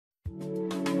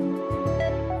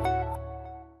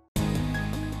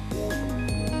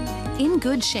In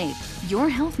Good Shape, your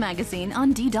health magazine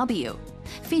on DW,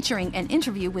 featuring an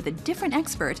interview with a different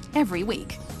expert every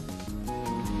week.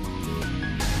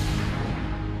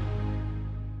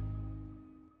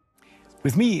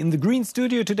 With me in the green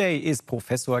studio today is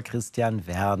Professor Christian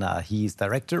Werner. He is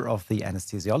director of the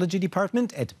anesthesiology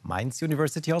department at Mainz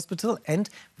University Hospital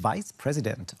and vice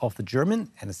president of the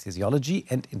German Anesthesiology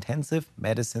and Intensive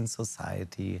Medicine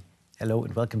Society. Hello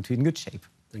and welcome to In Good Shape.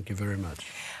 Thank you very much.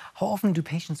 How often do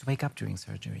patients wake up during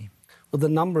surgery? Well, the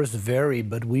numbers vary,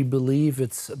 but we believe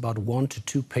it's about 1 to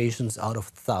 2 patients out of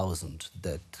 1,000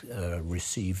 that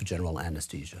receive general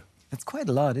anesthesia. That's quite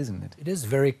a lot, isn't it? It is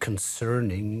very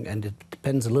concerning, and it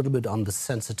depends a little bit on the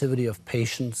sensitivity of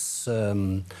patients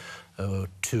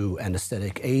to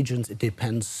anesthetic agents. It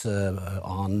depends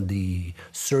on the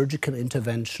surgical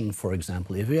intervention. For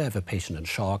example, if you have a patient in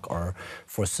shock or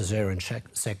for cesarean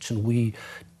section, we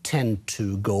tend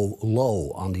to go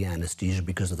low on the anesthesia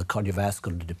because of the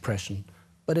cardiovascular depression.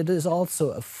 But it is also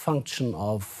a function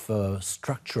of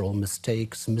structural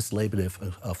mistakes,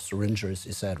 mislabeling of syringes,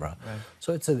 etc. Right.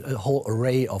 So it's a whole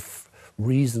array of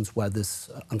reasons why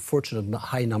this unfortunate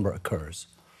high number occurs.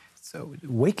 So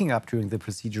waking up during the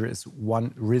procedure is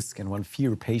one risk and one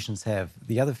fear patients have.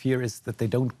 The other fear is that they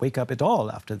don't wake up at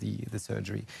all after the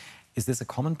surgery. Is this a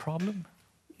common problem?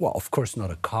 Well, of course,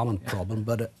 not a common problem,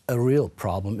 but a real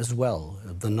problem as well.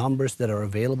 The numbers that are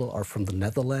available are from the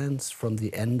Netherlands, from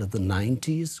the end of the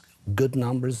 90s. Good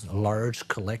numbers, large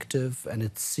collective, and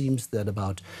it seems that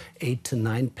about 8 to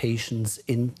 9 patients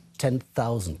in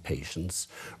 10,000 patients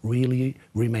really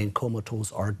remain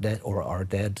comatose or are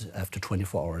dead after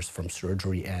 24 hours from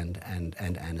surgery and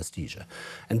anesthesia.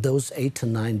 And those 8 to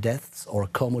 9 deaths or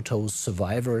comatose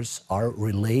survivors are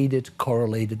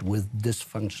correlated with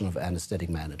dysfunction of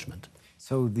anesthetic management.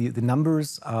 So the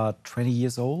numbers are 20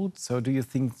 years old. So do you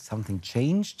think something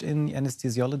changed in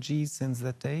anesthesiology since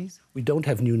that days? We don't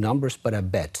have new numbers, but I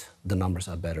bet the numbers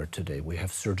are better today. We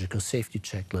have surgical safety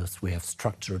checklists, we have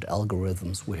structured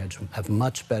algorithms, we have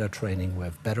much better training, we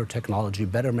have better technology,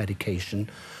 better medication.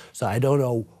 So I don't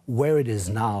know where it is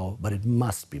now, but it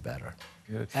must be better.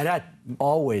 Good. And I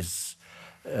always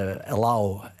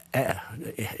allow,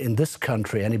 in this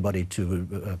country, anybody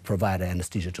to provide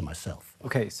anesthesia to myself.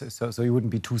 Okay, so you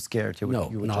wouldn't be too scared. You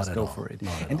would not just at go all. for it.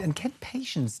 Not at all. And can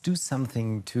patients do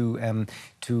something to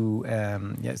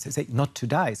say not to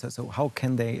die? So how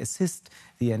can they assist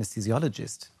the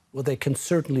anesthesiologist? Well, they can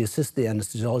certainly assist the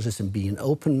anesthesiologist in being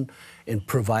open, in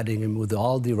providing him with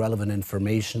all the relevant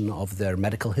information of their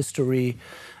medical history.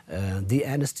 The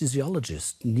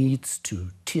anesthesiologist needs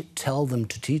to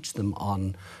teach them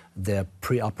on their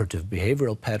preoperative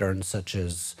behavioral patterns, such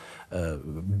as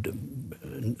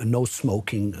no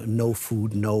smoking, no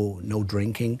food, no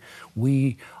drinking.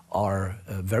 We are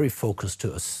very focused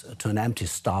to an empty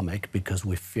stomach because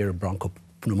we fear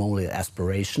bronchopneumonia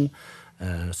aspiration.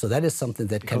 So that is something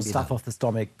that can be stuff done. Off the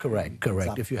stomach.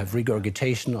 Correct. If you have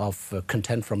regurgitation of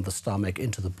content from the stomach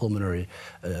into the pulmonary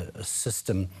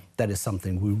system, that is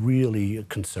something we're really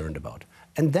concerned about.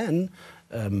 And then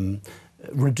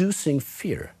reducing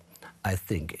fear, I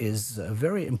think, is a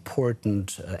very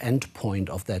important endpoint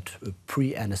of that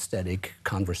pre-anesthetic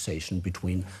conversation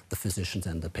between the physicians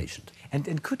and the patient.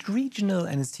 And could regional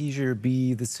anesthesia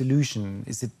be the solution?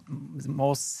 Is it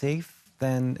more safe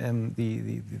than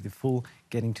the full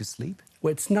getting to sleep?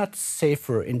 Well, it's not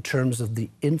safer in terms of the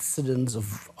incidence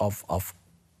of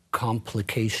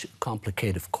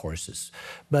complicated courses,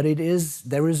 but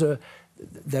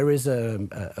there is a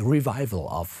revival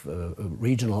of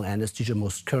regional anesthesia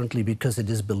most currently because it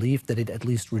is believed that it at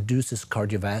least reduces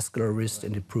cardiovascular risk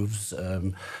and improves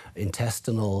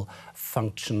intestinal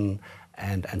function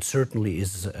and certainly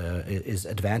is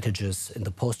advantageous in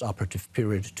the post-operative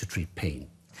period to treat pain.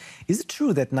 Is it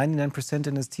true that 99%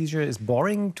 anesthesia is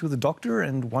boring to the doctor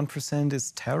and 1%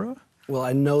 is terror? Well,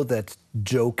 I know that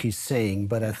jokey saying,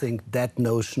 but I think that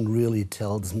notion really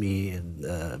tells me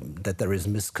that there is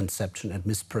misconception and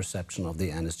misperception of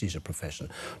the anesthesia profession.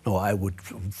 No, I would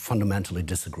fundamentally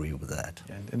disagree with that.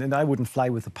 Yeah, and I wouldn't fly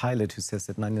with a pilot who says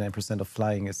that 99% of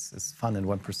flying is fun and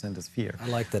 1% is fear. I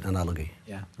like that analogy.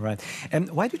 Yeah, right.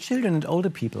 And why do children and older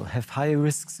people have higher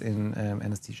risks in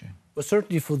anesthesia? Well,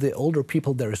 certainly for the older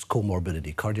people, there is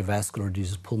comorbidity, cardiovascular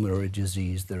disease, pulmonary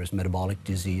disease, there is metabolic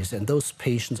disease, and those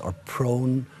patients are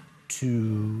prone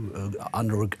to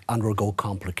undergo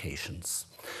complications.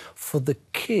 For the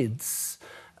kids,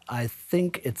 I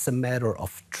think it's a matter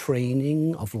of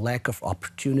training, of lack of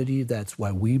opportunity. That's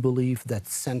why we believe that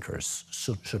centers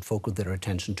should focus their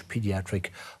attention to pediatric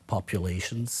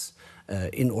populations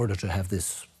in order to have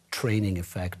this training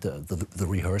effect, the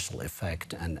rehearsal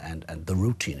effect, and the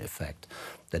routine effect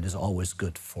that is always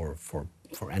good for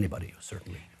anybody,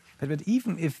 certainly. But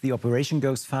even if the operation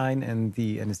goes fine and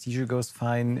the anesthesia goes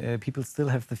fine, people still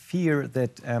have the fear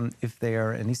that if they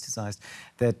are anesthetized,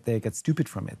 that they get stupid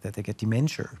from it, that they get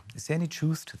dementia. Is there any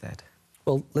truth to that?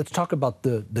 Well, let's talk about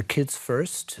the kids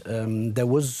first. There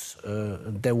was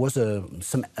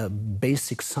some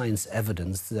basic science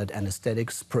evidence that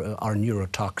anesthetics are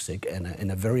neurotoxic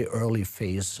in a very early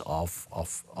phase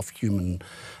of human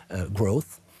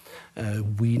growth.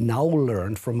 We now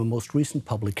learned from a most recent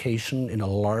publication in a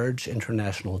large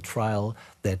international trial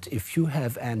that if you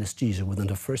have anesthesia within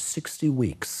the first 60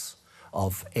 weeks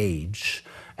of age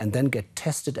and then get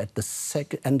tested at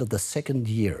the end of the second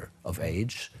year of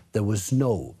age, there was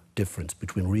no difference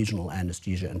between regional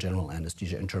anesthesia and general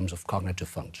anesthesia in terms of cognitive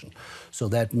function. So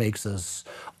that makes us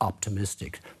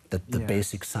optimistic that the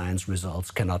basic science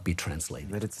results cannot be translated.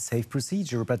 But it's a safe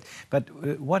procedure. But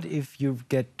what if you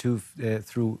get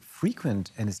through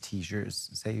frequent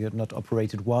anesthesias? Say you're not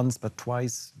operated once, but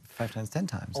twice, 5 times, 10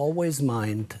 times. Always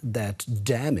mind that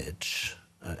damage,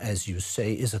 as you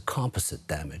say, is a composite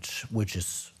damage, which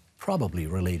is probably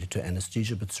related to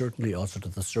anesthesia, but certainly also to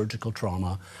the surgical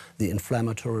trauma, the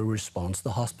inflammatory response,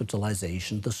 the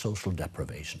hospitalization, the social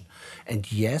deprivation. And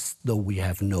yes, though we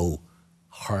have no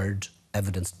hard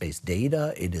evidence-based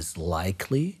data, it is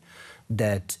likely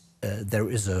that there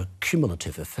is a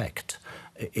cumulative effect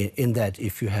in that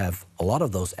if you have a lot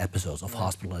of those episodes of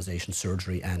hospitalization,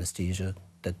 surgery, anesthesia,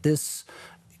 that this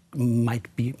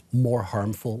might be more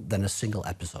harmful than a single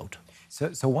episode.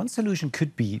 So one solution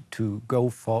could be to go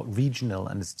for regional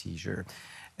anesthesia.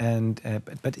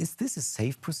 But is this a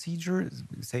safe procedure,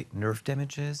 say nerve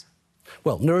damages?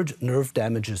 Well, nerve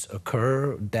damages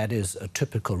occur. That is a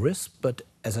typical risk. But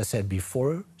as I said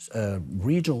before,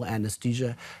 regional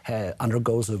anesthesia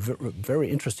undergoes a very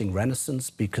interesting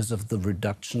renaissance because of the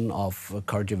reduction of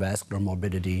cardiovascular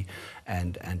morbidity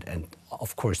and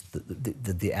of course,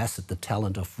 the asset, the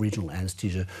talent of regional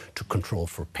anesthesia to control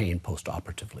for pain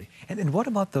post-operatively. And what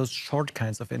about those short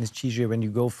kinds of anesthesia when you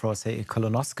go for, say, a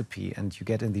colonoscopy and you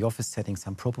get in the office setting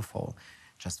some propofol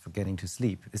just for getting to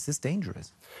sleep? Is this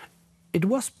dangerous? It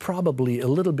was probably a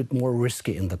little bit more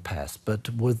risky in the past, but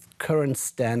with current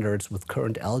standards, with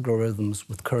current algorithms,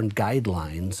 with current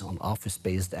guidelines on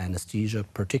office-based anesthesia,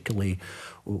 particularly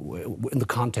in the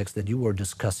context that you were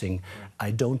discussing,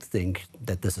 I don't think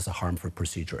that this is a harmful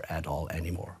procedure at all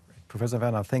anymore. Professor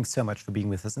Werner, thanks so much for being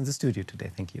with us in the studio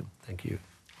today. Thank you. Thank you.